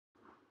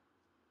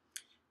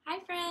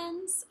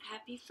friends!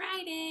 Happy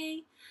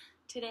Friday!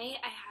 Today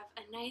I have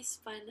a nice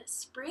fun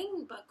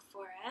spring book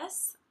for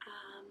us.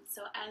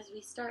 So as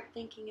we start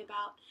thinking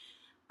about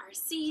our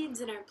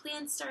seeds and our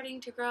plants starting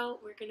to grow,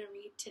 we're going to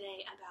read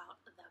today about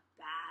the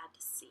bad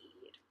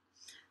seed.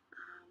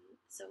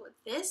 So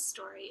this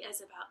story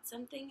is about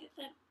something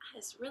that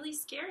is really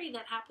scary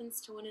that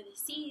happens to one of the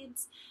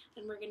seeds,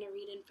 and we're going to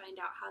read and find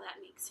out how that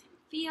makes him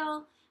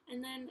feel,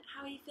 and then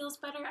how he feels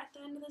better at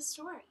the end of the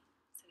story.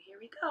 So here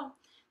we go.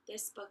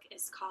 This book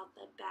is called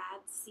The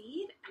Bad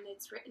Seed, and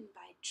it's written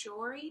by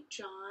Jory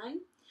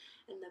John,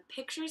 and the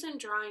pictures and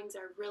drawings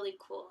are really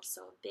cool,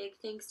 so a big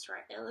thanks to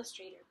our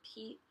illustrator,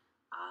 Pete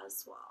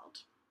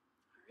Oswald.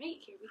 All right,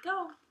 here we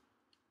go.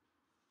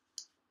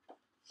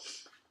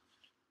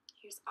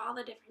 Here's all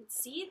the different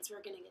seeds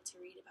we're going to get to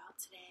read about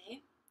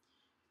today.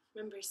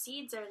 Remember,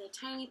 seeds are the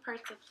tiny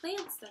parts of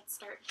plants that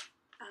start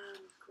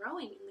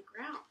growing in the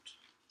ground.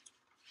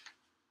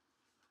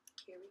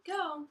 Here we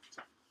go.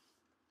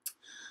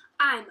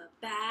 I'm a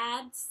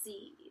bad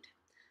seed.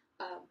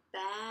 A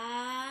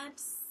bad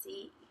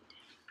seed.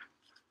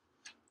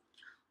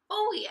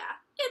 Oh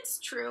yeah, it's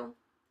true.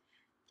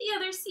 The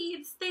other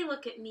seeds, they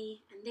look at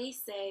me and they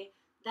say,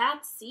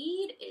 that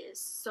seed is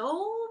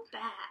so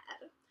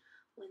bad.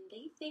 When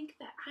they think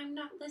that I'm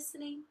not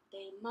listening,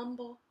 they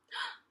mumble,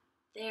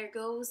 there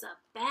goes a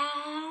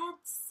bad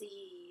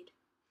seed.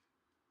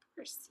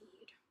 Poor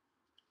seed.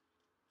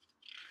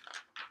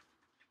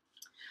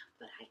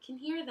 But I can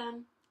hear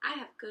them. I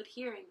have good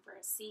hearing for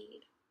a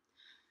seed.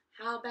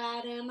 How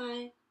bad am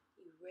I?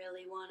 You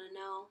really want to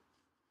know?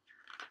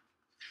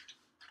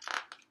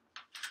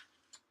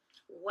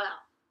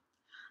 Well,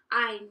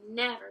 I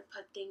never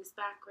put things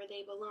back where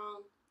they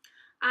belong.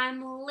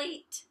 I'm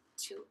late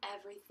to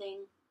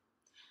everything.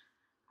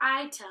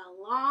 I tell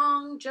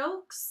long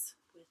jokes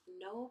with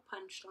no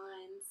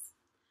punchlines.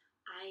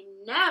 I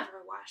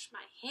never wash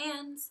my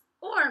hands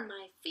or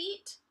my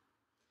feet.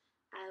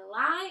 I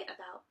lie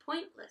about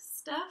pointless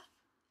stuff,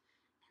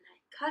 and I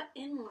cut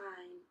in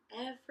line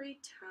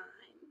every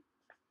time.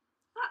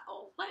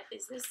 Uh-oh, what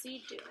is this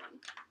seed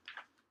doing?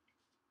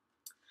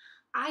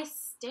 I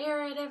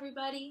stare at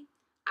everybody.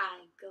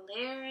 I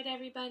glare at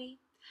everybody.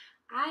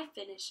 I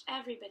finish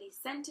everybody's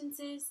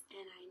sentences,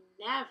 and I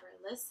never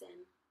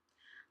listen.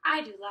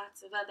 I do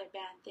lots of other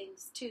bad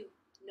things too.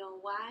 Know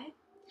why?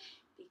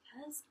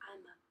 Because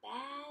I'm a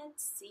bad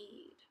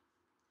seed.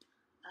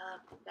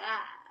 A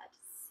bad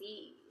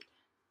seed.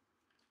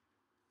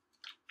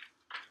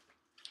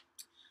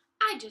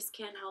 I just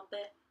can't help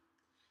it.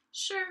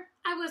 Sure,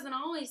 I wasn't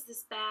always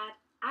this bad.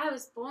 I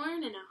was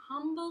born in a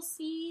humble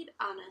seed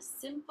on a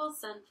simple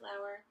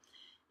sunflower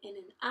in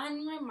an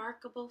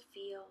unremarkable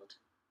field.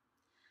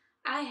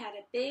 I had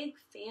a big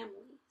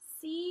family,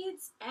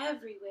 seeds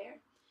everywhere.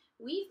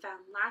 We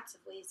found lots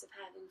of ways of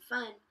having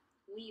fun.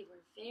 We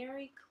were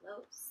very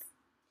close.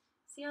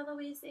 See all the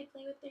ways they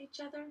play with each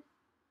other?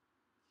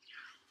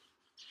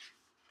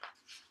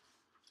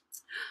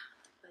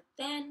 But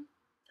then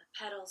the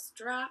petals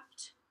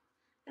dropped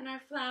and our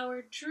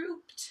flower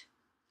drooped.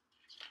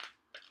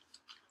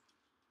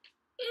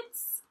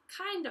 It's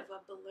kind of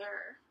a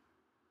blur.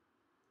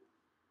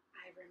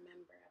 I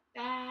remember a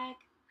bag.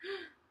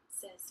 It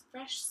says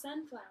fresh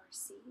sunflower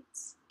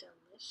seeds.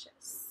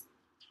 Delicious.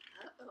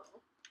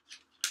 Uh-oh.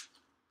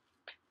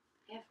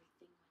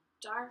 Everything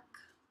went dark.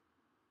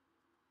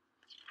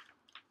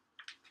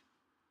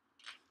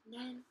 And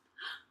then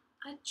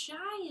a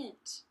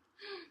giant.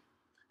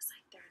 Looks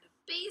like they're in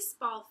a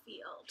baseball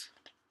field.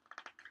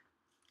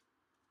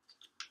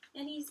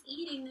 And he's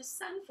eating the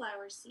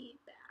sunflower seed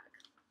bag.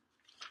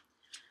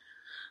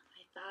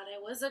 I thought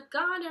I was a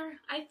goner.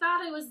 I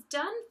thought I was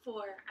done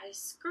for. I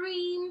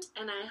screamed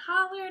and I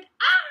hollered,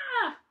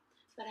 ah!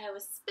 But I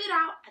was spit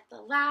out at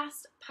the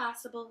last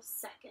possible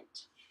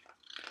second.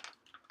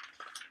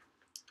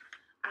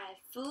 I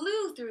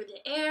flew through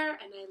the air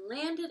and I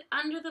landed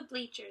under the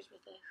bleachers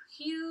with a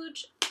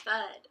huge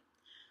thud.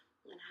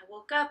 When I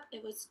woke up,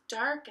 it was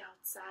dark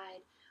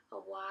outside. A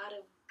wad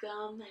of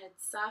gum had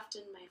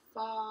softened my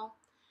fall.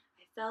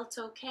 I felt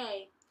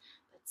okay,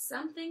 but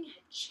something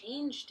had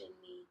changed in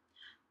me.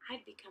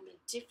 I'd become a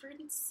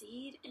different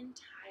seed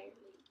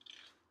entirely.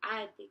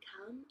 I'd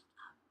become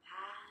a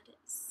bad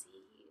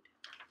seed.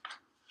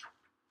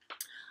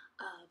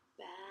 A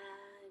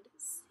bad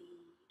seed.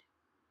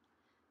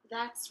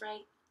 That's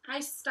right.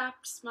 I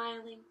stopped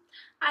smiling.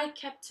 I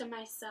kept to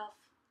myself.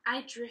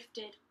 I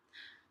drifted.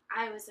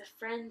 I was a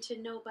friend to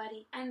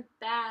nobody and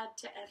bad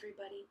to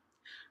everybody.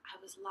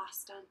 I was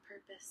lost on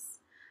purpose.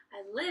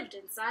 I lived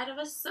inside of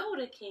a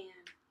soda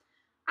can.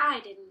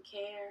 I didn't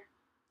care,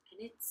 and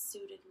it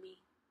suited me.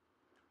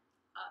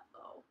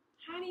 Uh-oh.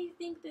 How do you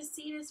think this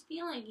seed is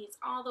feeling? He's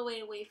all the way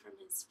away from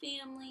his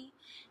family.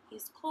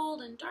 He's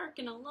cold and dark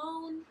and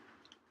alone.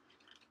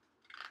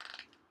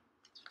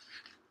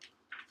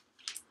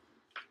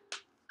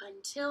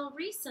 Until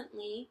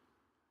recently,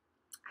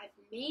 I've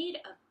made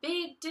a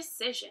big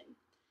decision.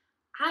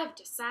 I've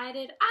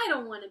decided I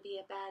don't want to be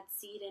a bad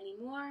seed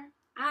anymore.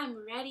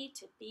 I'm ready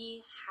to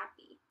be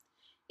happy.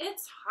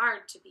 It's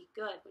hard to be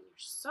good when you're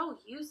so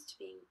used to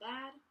being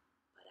bad,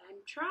 but I'm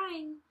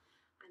trying.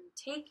 I'm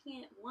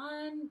taking it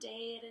one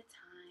day at a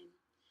time.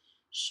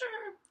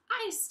 Sure,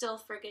 I still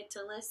forget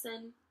to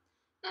listen,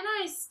 and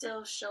I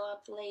still show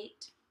up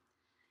late,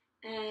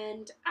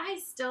 and I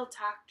still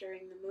talk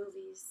during the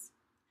movies,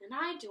 and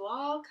I do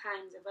all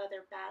kinds of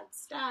other bad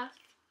stuff.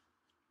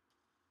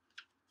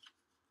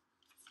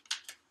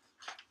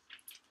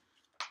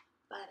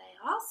 But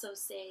I also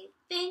say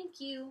thank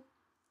you,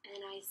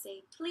 and I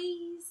say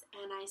please,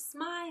 and I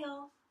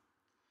smile,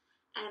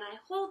 and I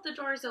hold the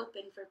doors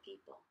open for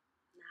people.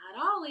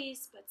 Not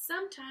always, but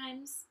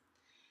sometimes.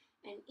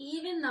 And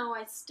even though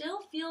I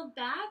still feel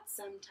bad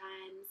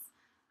sometimes,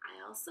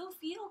 I also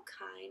feel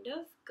kind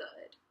of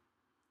good.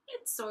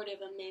 It's sort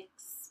of a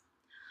mix.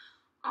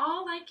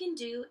 All I can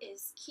do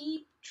is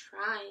keep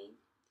trying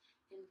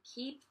and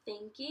keep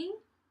thinking,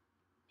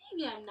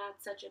 maybe I'm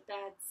not such a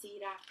bad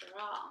seed after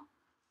all.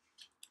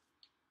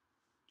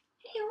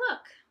 Hey,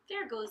 look,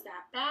 there goes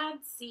that bad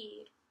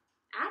seed.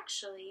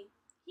 Actually,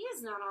 he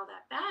is not all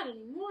that bad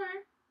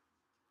anymore.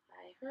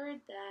 I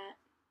heard that.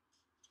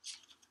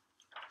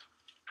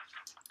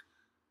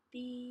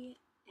 The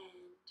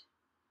end.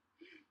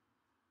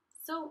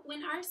 So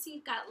when our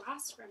seed got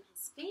lost from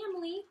his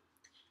family,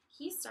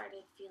 he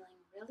started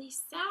feeling really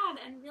sad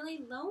and really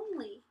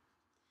lonely.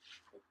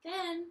 But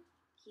then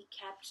he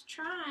kept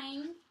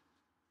trying.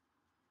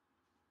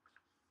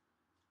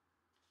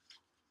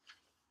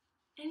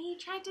 And he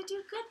tried to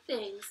do good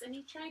things, and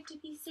he tried to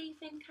be safe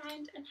and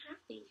kind and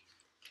happy.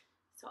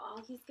 So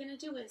all he's going to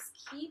do is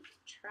keep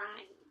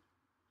trying.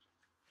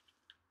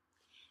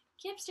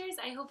 Kipsters,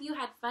 I hope you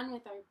had fun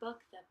with our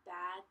book, The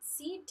Bad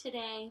Seed,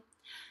 today.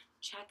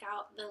 Check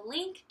out the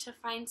link to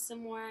find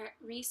some more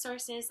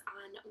resources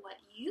on what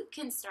you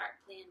can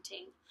start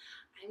planting.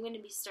 I'm going to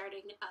be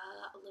starting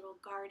a little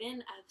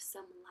garden of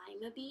some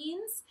lima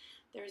beans.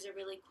 There's a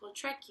really cool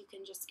trick. You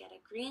can just get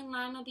a green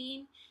lima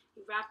bean,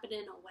 you wrap it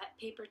in a wet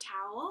paper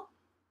towel,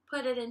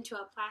 put it into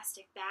a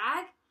plastic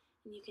bag,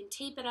 and you can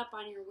tape it up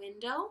on your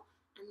window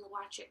and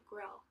watch it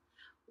grow.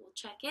 We'll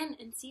check in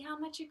and see how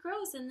much it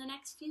grows in the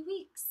next few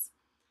weeks.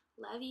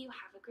 Love you.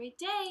 Have a great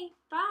day.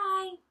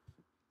 Bye.